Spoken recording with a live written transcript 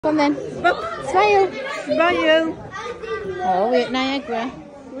Come on then. Smile. Smile. Oh, we're at Niagara.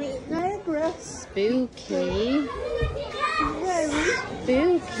 We're at Niagara. Spooky.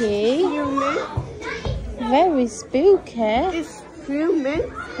 Very Spooky. human. Very spooky. It's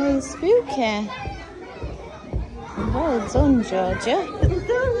human. Very spooky. Well done, Georgia. It's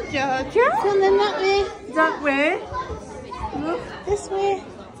done, Georgia. Come on then, that way. That way. Look. This way.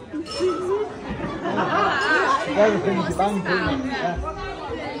 Everything's a bank, isn't it? Yeah.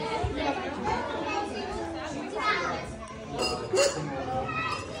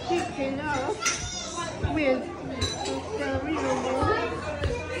 Kicking off with the scary woman.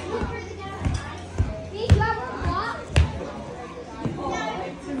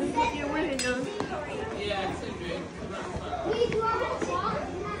 What you're wearing on.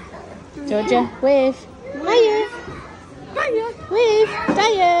 Georgia, wave. Hiya. Hiya. Wave.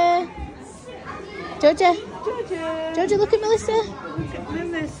 Hiya. Georgia. Georgia. Georgia, look at Melissa. Look at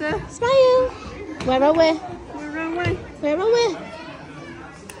Melissa. Smile. Where are we? We're away. Where are we?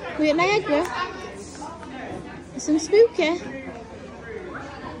 We're at Niagara. There's some spooky.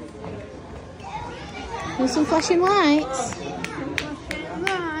 There's some flashing lights.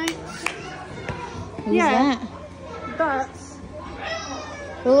 Right. Who's Yeah. that? But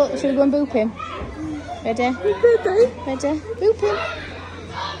Oh, look, should we go and boop him? Ready? Ready? Boop him.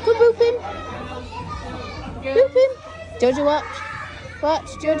 Go boop him. Boop him. Georgia, watch. Watch,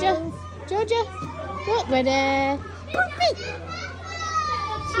 Georgia. Georgia. Look, ready? Boop me.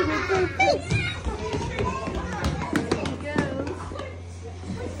 should we go?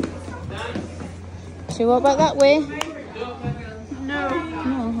 Should we walk back that way? No.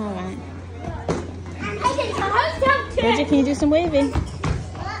 No, alright. Georgia, can you do some waving?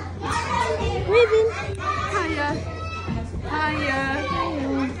 Waving. Hiya. Hiya.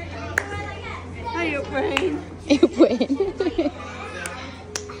 Hiya, brain. You win.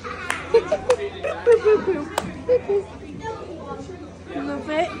 Love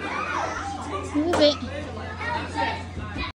it. Love it.